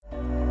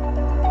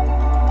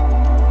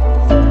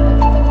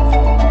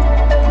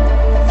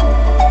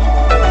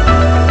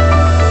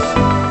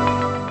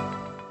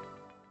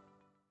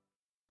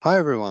Hi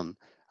everyone,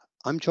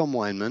 I'm John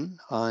Weinman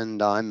and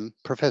I'm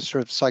Professor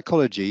of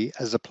Psychology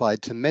as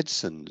Applied to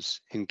Medicines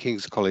in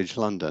King's College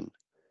London.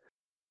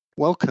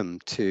 Welcome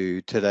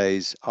to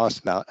today's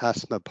Ask About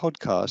Asthma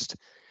podcast,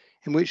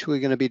 in which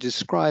we're going to be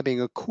describing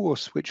a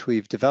course which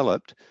we've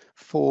developed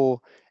for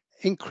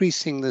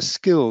increasing the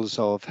skills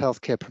of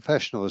healthcare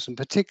professionals and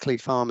particularly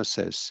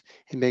pharmacists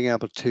in being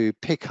able to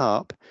pick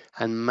up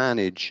and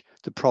manage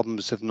the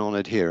problems of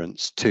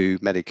non-adherence to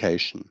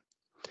medication.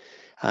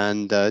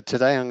 And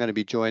today I'm going to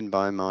be joined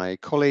by my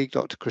colleague,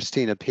 Dr.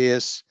 Christina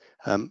Pearce.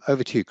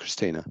 Over to you,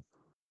 Christina.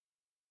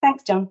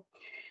 Thanks, John.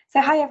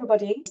 So hi,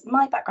 everybody.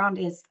 My background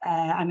is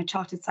I'm a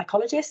chartered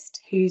psychologist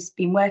who's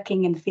been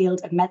working in the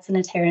field of medicine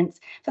adherence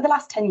for the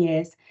last 10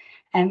 years.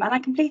 And I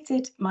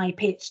completed my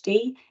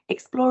PhD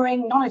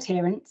exploring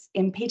non-adherence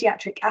in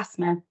paediatric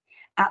asthma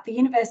at the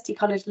University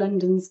College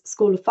London's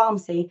School of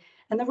Pharmacy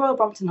and the Royal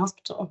Brompton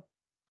Hospital.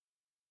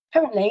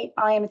 Currently,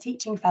 I am a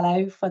teaching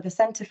fellow for the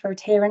Centre for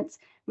Adherence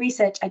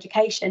Research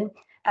Education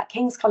at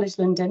King's College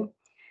London,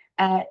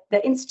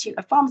 the Institute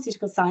of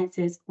Pharmaceutical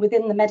Sciences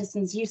within the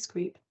Medicines Use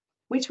Group,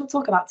 which we'll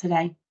talk about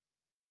today.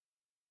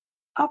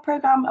 Our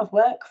programme of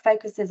work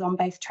focuses on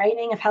both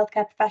training of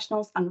healthcare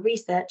professionals and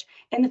research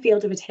in the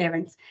field of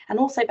adherence and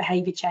also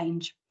behaviour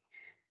change.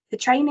 The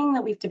training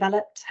that we've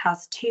developed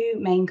has two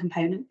main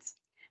components.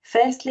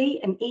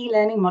 Firstly, an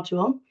e-learning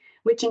module,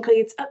 which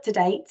includes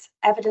up-to-date,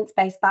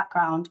 evidence-based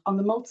background on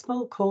the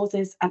multiple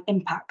causes and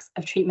impacts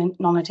of treatment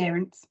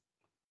non-adherence.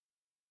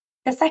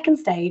 The second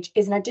stage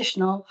is an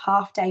additional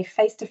half-day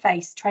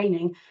face-to-face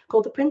training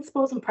called the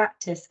Principles and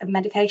Practice of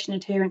Medication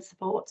Adherence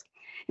Support,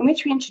 in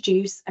which we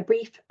introduce a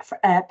brief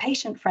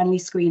patient-friendly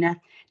screener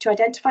to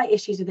identify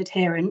issues with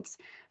adherence,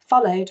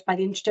 followed by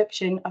the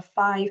introduction of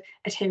 5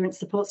 adherence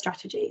support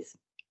strategies.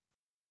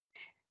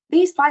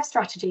 These 5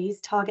 strategies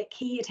target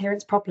key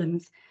adherence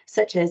problems,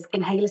 such as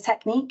inhaler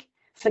technique,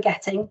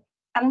 forgetting,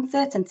 and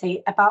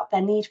uncertainty about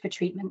their need for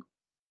treatment,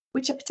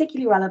 which are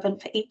particularly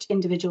relevant for each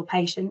individual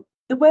patient.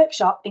 The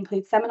workshop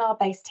includes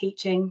seminar-based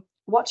teaching,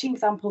 watching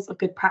examples of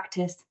good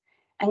practice,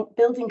 and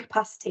building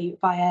capacity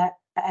via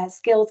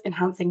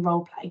skills-enhancing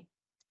role play.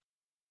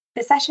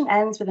 The session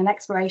ends with an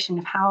exploration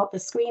of how the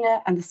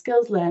screener and the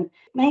skills learned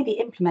may be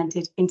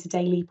implemented into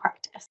daily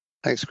practice.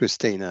 Thanks,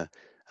 Christina.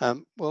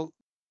 Well,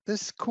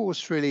 this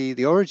course really,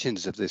 the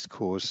origins of this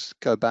course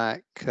go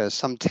back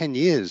some 10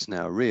 years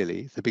now,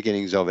 really, the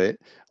beginnings of it,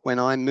 when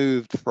I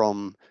moved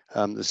from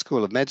the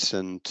School of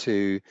Medicine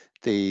to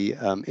the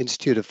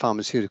Institute of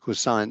Pharmaceutical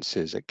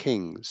Sciences at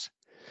King's.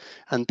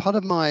 And part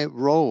of my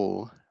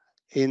role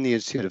in the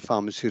Institute of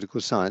Pharmaceutical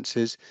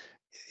Sciences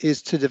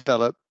is to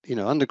develop,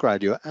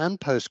 undergraduate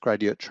and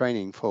postgraduate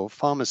training for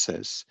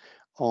pharmacists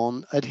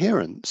on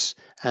adherence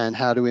and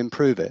how to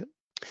improve it.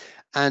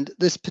 And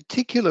this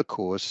particular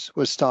course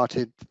was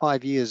started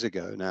 5 years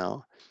ago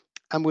now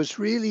and was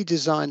really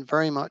designed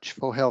very much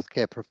for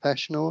healthcare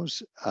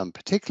professionals,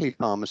 particularly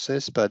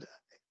pharmacists, but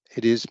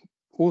it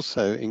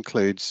also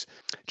includes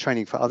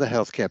training for other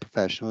healthcare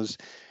professionals.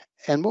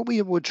 And what we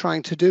were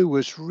trying to do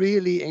was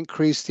really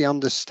increase the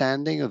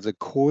understanding of the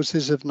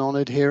causes of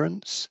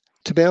non-adherence,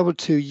 to be able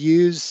to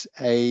use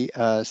a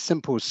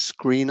simple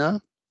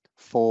screener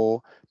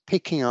for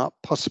picking up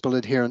possible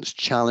adherence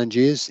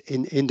challenges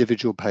in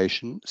individual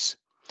patients,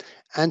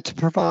 and to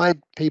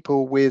provide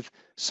people with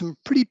some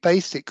pretty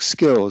basic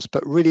skills,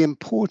 but really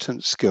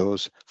important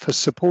skills for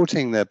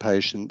supporting their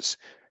patients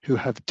who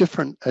have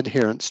different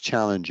adherence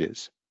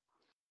challenges.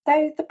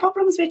 So the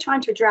problems we're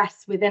trying to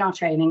address within our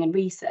training and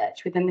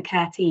research within the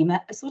care team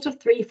are sort of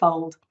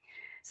threefold.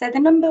 So the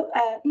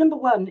number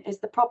one is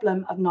the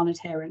problem of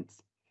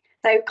non-adherence.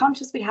 So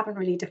conscious we haven't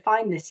really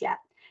defined this yet.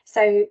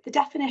 So the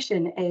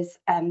definition is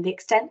the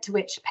extent to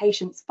which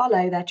patients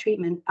follow their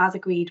treatment as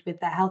agreed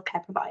with their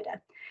healthcare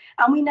provider.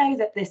 And we know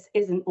that this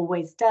isn't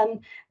always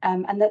done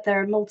and that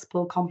there are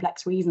multiple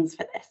complex reasons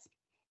for this.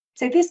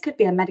 So this could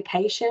be a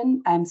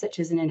medication, such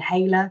as an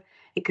inhaler.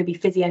 It could be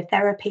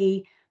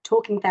physiotherapy,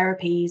 talking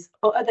therapies,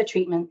 or other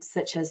treatments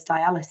such as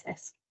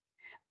dialysis.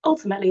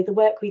 Ultimately, the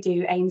work we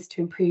do aims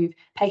to improve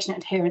patient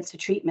adherence to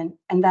treatment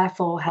and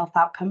therefore health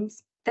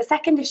outcomes. The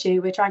second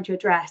issue we're trying to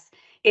address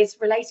is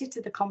related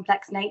to the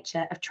complex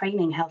nature of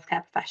training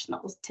healthcare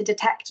professionals to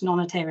detect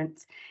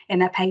non-adherence in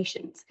their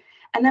patients,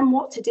 and then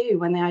what to do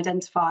when they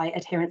identify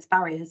adherence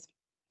barriers.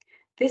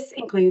 This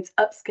includes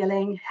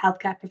upskilling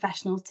healthcare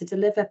professionals to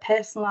deliver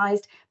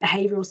personalised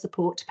behavioural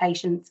support to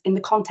patients in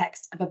the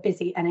context of a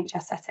busy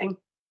NHS setting.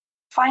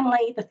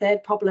 Finally, the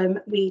third problem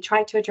we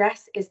try to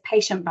address is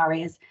patient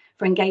barriers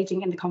for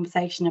engaging in the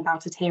conversation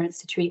about adherence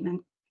to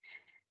treatment.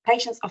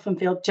 Patients often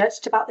feel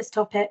judged about this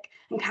topic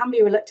and can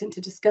be reluctant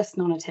to discuss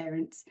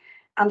non-adherence,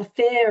 and the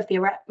fear of the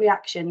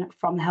reaction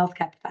from the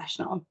healthcare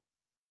professional.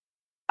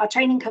 Our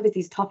training covers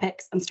these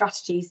topics and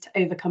strategies to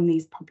overcome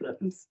these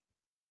problems.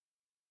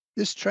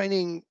 This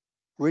training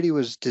really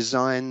was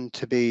designed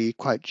to be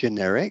quite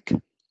generic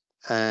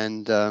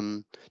and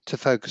to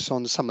focus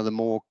on some of the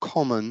more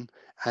common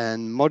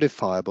and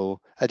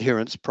modifiable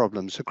adherence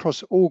problems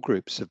across all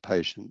groups of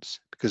patients,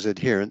 because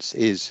adherence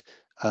is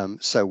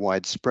so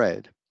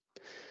widespread.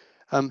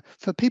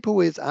 For people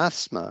with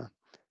asthma,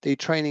 the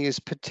training is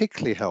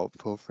particularly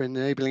helpful for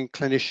enabling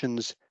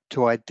clinicians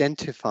to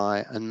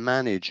identify and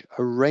manage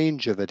a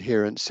range of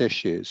adherence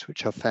issues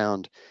which are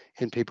found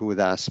in people with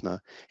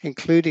asthma,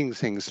 including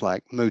things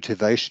like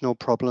motivational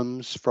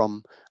problems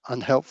from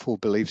unhelpful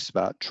beliefs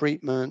about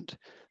treatment,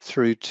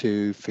 through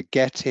to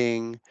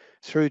forgetting,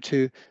 through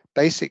to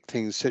basic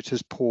things such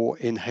as poor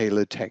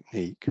inhaler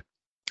technique.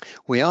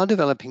 We are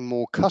developing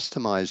more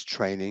customized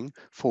training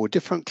for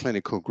different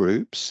clinical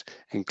groups,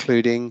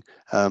 including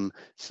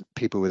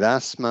people with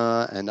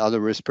asthma and other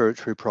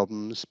respiratory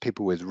problems,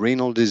 people with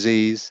renal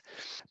disease.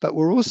 But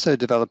we're also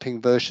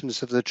developing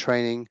versions of the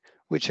training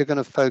which are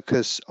going to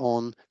focus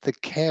on the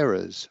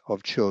carers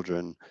of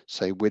children,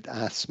 say with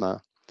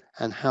asthma,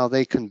 and how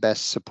they can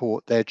best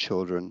support their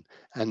children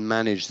and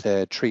manage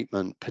their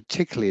treatment,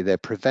 particularly their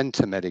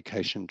preventer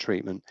medication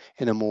treatment,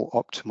 in a more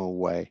optimal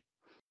way.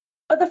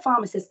 Other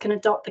pharmacists can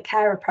adopt the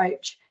care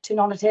approach to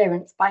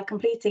non-adherence by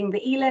completing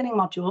the e-learning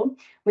module,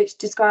 which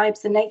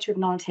describes the nature of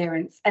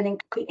non-adherence and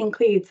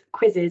includes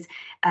quizzes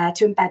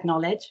to embed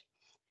knowledge.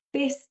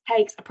 This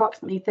takes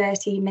approximately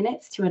 30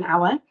 minutes to an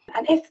hour.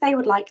 And if they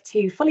would like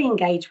to fully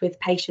engage with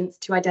patients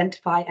to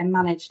identify and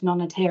manage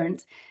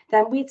non-adherence,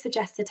 then we'd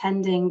suggest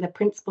attending the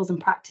Principles and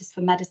Practice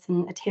for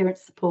Medicine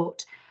Adherence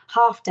Support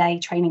half-day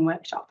training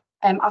workshop.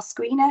 Our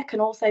screener can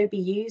also be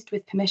used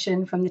with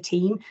permission from the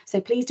team,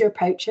 so please do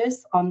approach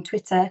us on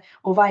Twitter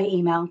or via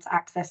email to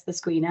access the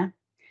screener.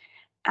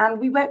 And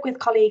we work with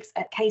colleagues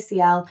at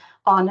KCL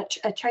on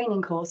a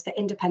training course for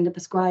independent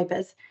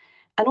prescribers.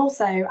 And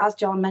also, as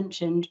John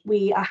mentioned,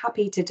 we are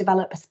happy to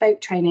develop bespoke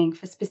training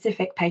for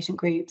specific patient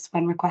groups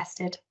when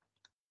requested.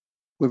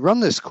 We've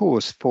run this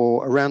course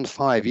for around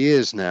 5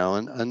 years now,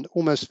 and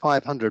almost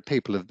 500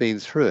 people have been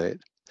through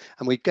it.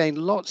 And we've gained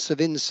lots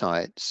of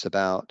insights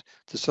about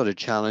the sort of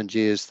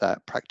challenges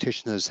that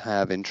practitioners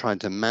have in trying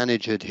to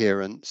manage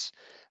adherence.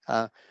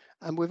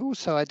 And we've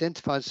also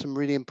identified some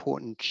really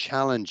important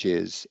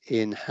challenges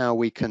in how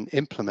we can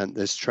implement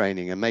this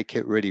training and make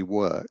it really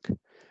work.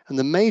 And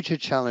the major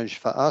challenge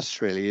for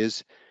us really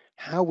is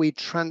how we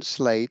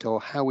translate or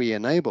how we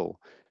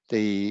enable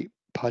the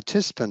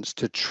participants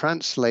to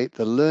translate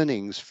the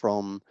learnings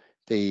from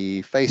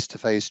the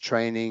face-to-face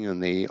training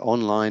and the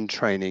online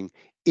training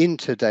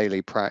into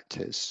daily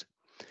practice.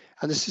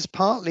 And this is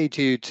partly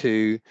due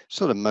to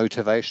sort of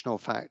motivational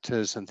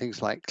factors and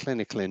things like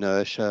clinical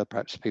inertia,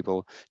 perhaps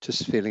people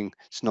just feeling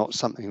it's not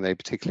something they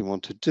particularly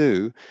want to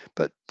do,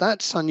 but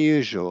that's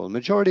unusual. The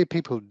majority of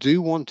people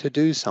do want to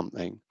do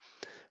something.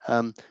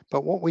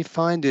 But what we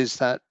find is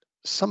that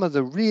some of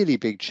the really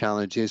big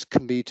challenges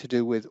can be to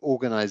do with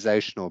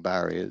organizational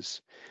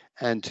barriers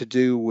and to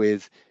do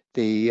with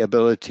the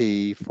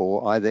ability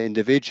for either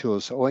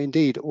individuals or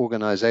indeed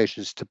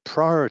organizations to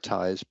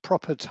prioritize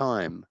proper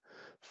time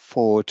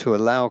to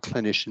allow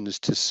clinicians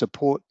to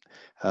support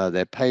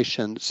their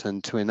patients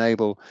and to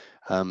enable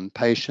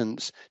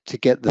patients to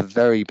get the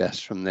very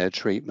best from their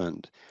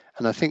treatment.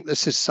 And I think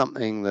this is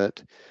something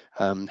that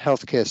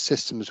healthcare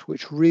systems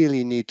which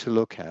really need to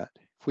look at.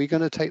 If we're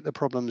going to take the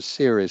problem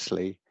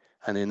seriously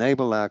and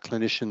enable our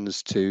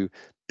clinicians to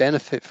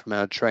benefit from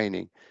our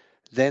training,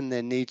 then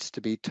there needs to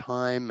be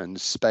time and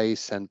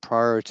space and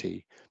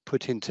priority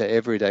put into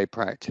everyday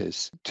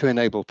practice to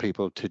enable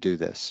people to do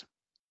this.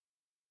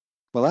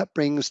 Well, that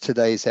brings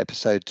today's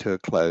episode to a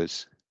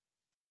close.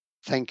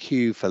 Thank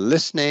you for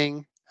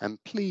listening,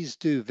 and please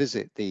do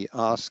visit the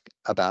Ask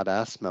About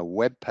Asthma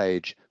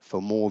webpage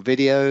for more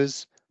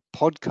videos,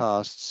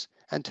 podcasts,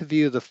 and to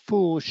view the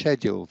full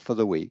schedule for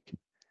the week.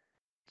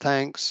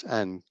 Thanks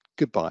and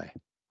goodbye.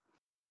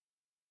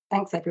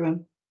 Thanks,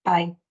 everyone.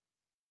 Bye.